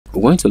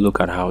we're going to look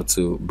at how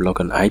to block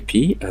an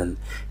IP, and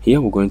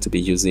here we're going to be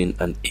using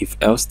an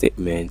if-else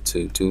statement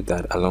to do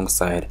that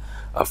alongside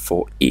a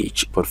for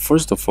each. But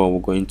first of all,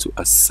 we're going to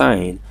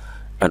assign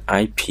an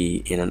IP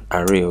in an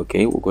array.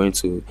 Okay, we're going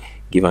to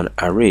give an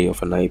array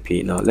of an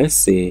IP. Now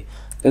let's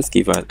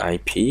give an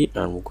IP,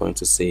 and we're going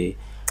to say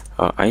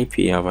our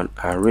IP have an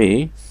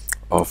array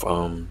of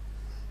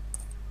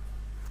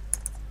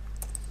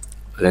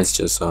let's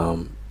just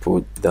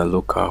put the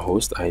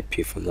localhost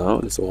IP for now.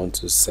 It's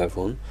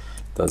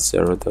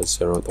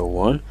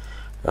 127.0.0.1,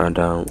 and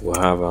we'll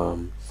have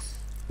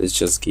let's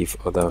just give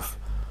other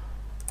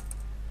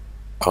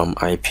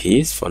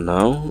IPs for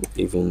now,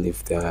 even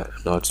if they are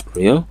not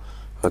real.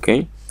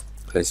 Okay,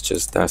 let's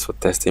just, that's for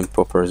testing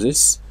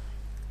purposes.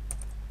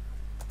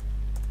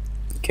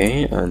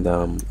 Okay, and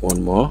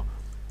one more.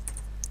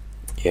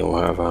 Here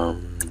we'll have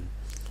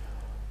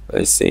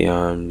let's say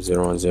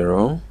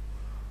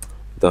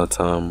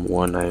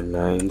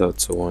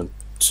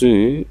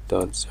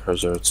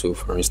 0.199.192.002,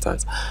 for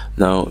instance.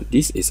 Now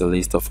this is a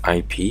list of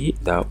IP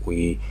that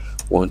we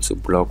want to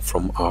block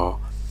from our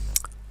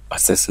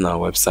accessing our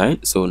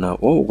website. So now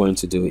what we're going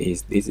to do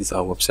is, this is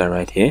our website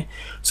right here,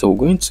 so we're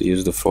going to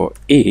use the for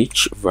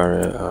each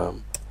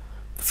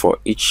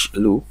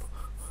loop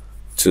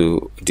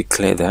to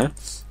declare that.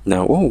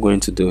 Now what we're going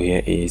to do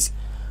here is,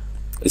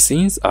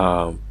 since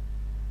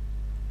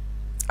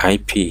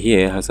IP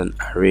here has an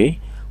array,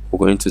 we're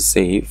going to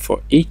say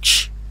for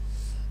each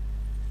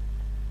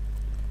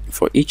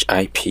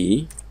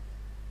IP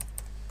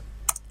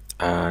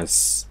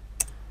as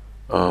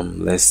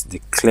let's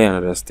declare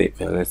another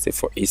statement. Let's say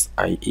for each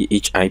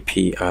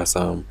IP as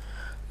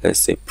let's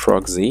say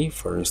proxy,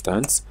 for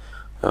instance.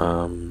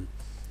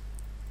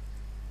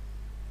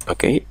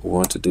 Okay, we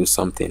want to do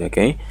something.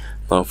 Okay,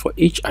 now for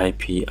each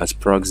IP as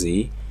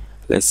proxy,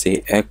 let's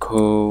say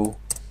echo,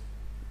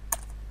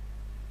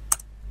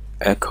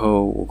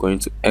 we're going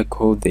to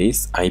echo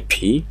this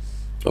IP.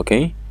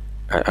 Okay,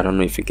 I don't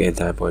know if you get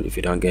that, but if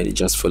you don't get it,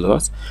 just follow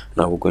us.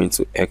 Now we're going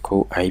to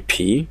echo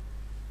IP,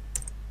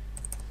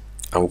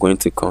 and we're going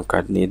to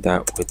concatenate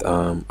that with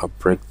a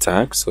break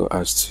tag so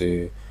as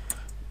to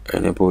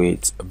enable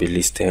it to be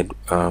listed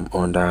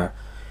under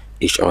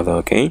each other.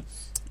 Okay,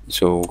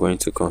 so we're going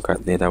to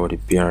concatenate that with a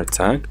BR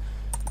tag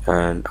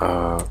and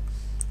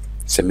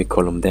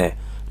semicolon there.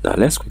 Now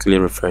let's quickly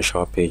refresh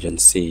our page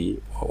and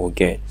see what we'll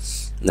get.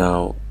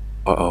 Now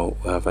we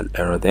have an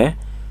error there.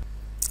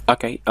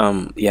 Okay,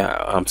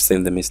 yeah, I'm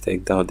seeing the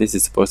mistake. Now this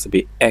is supposed to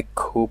be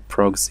echo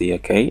proxy,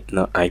 okay,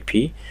 not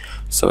IP.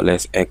 So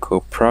let's echo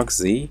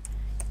proxy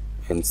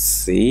and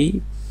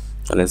see,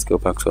 and let's go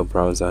back to our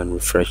browser and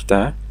refresh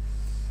that.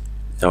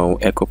 Now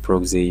echo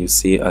proxy, you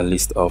see a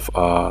list of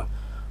a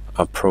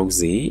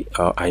proxy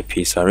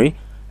IP, sorry,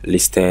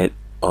 listed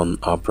on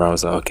our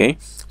browser. Okay,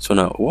 so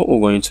now what we're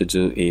going to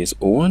do is,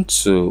 we want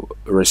to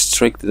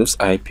restrict those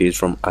IPs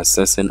from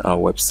accessing our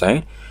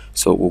website.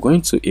 So we're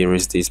going to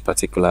erase this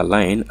particular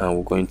line, and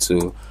we're going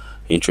to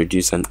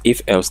introduce an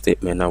if else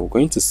statement. Now we're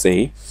going to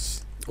say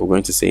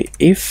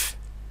if,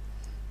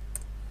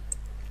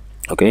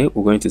 okay,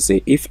 we're going to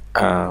say if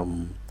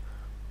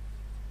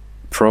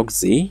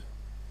proxy,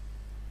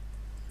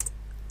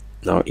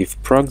 now if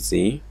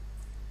proxy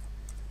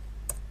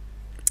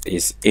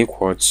is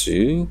equal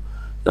to,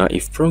 now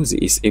if proxy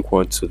is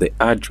equal to the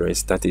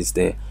address, that is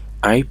the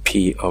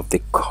IP of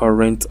the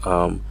current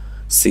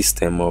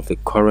system of the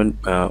current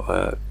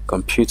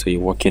computer you're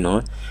working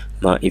on.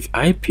 Now if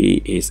IP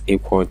is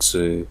equal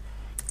to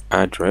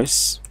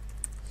address,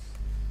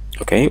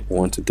 okay, we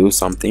want to do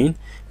something.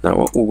 Now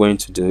what we're going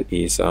to do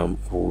is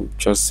we're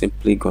just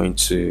simply going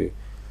to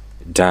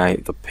die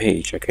the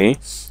page. Okay,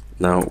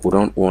 now we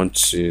don't want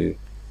to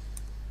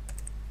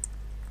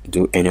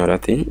do any other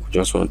thing, we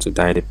just want to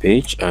die the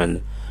page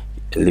and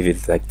leave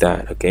it like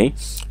that. Okay,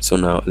 so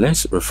now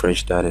let's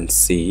refresh that and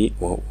see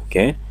what we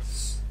get.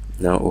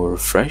 Now we'll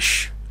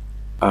refresh.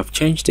 I've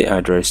changed the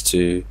address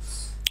to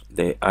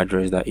the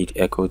address that it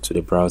echoed to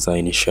the browser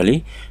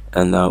initially,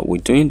 and now we're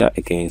doing that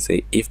again.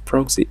 Say if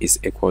proxy is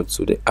equal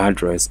to the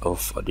address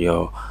of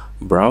your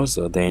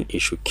browser, then it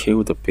should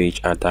kill the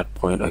page at that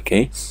point.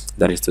 Okay,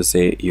 that is to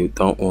say, you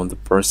don't want the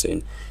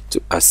person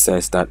to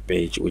access that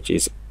page which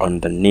is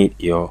underneath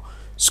your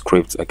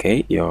script,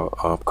 okay, your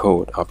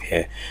code up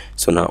here.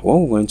 So now what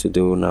we're going to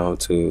do now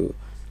to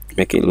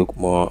make it look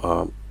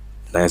more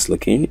nice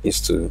looking is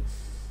to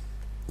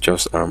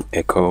just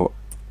echo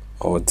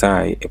or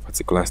die a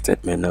particular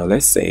statement. Now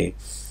let's say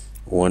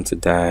we want to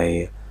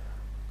die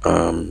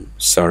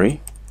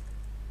sorry,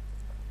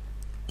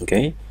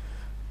 okay,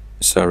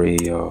 sorry,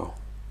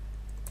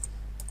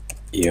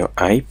 your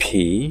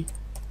IP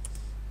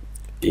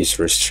is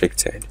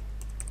restricted.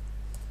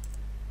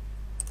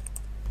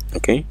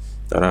 Okay,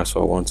 now that's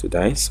what I want to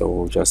die. So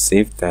we'll just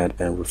save that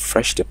and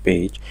refresh the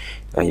page,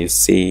 and you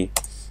see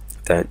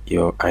that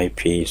your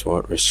IP is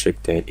what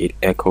restricted. It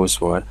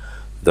echoes what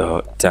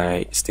the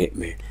die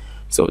statement.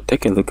 So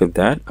take a look at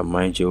that, and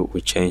mind you,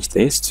 we changed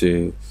this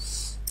to,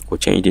 we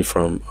changed it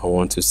from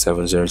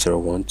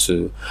 127.0.0.1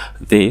 to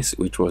this,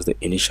 which was the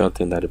initial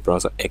thing that the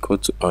browser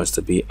echoed to us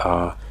to be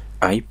our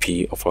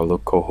IP of our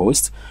local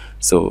host.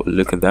 So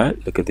look at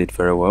that, look at it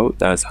very well.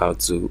 That's how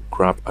to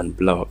grab and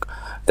block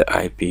the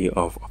IP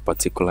of a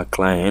particular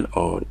client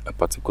or a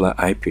particular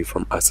IP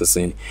from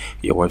accessing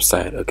your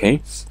website.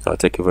 Okay, I'll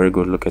take a very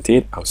good look at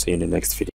it. I'll see you in the next video.